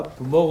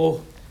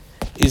Tomorrow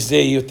is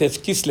the Yotetz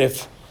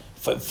Kislev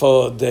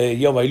for the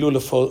Yom Hailul,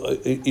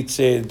 it's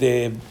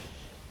the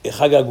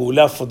Chag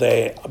HaGeula for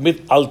the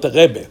Alter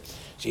Rebbe.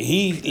 So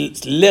he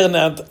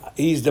learned.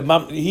 He's the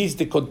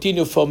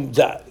continue from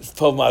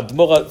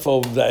Admor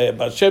from the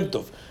Baal Shem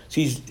Tov.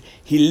 So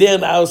he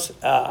learned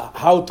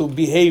how to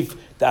behave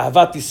the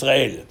Ahavat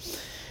Israel.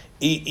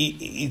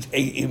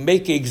 He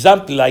make an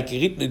example like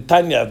written in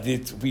Tanya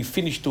that we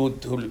finished to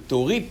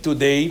read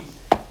today.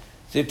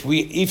 That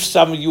if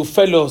you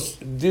fellows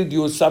did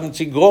you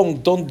something wrong,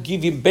 don't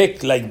give him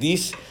back like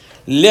this.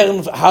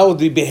 Learn how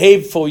to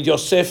behave for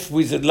Yosef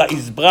with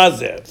his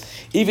brother.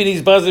 Even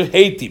his brother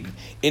hate him,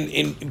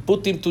 and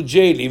put him to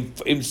jail,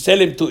 and sell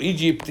him to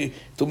Egypt,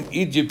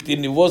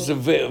 and it was a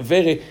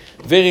very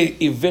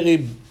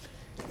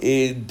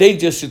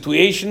dangerous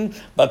situation.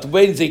 But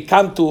when they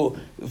come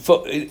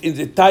in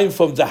the time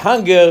from the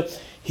hunger,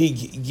 he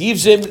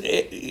gives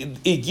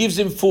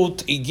them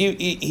food.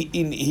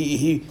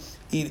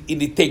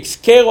 He takes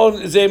care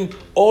of them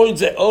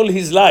all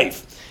his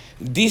life.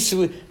 This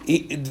is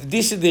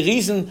the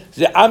reason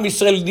the Am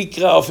Yisrael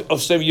Nikra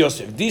of Shem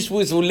Yosef. This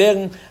was to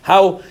learn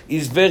how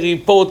it's very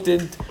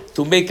important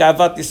to make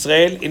Ahavat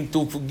Israel and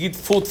to give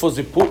food for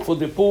the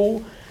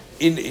poor.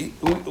 In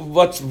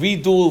what we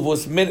do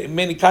was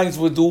many kinds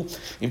we do,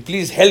 and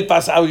please help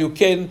us how you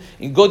can,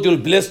 and God will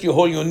bless you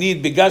all you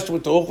need. Begashmu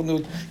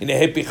Torochnut, in a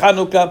happy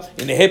Hanukkah,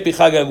 in a happy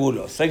Chag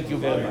HaGeula. Thank you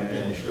very much.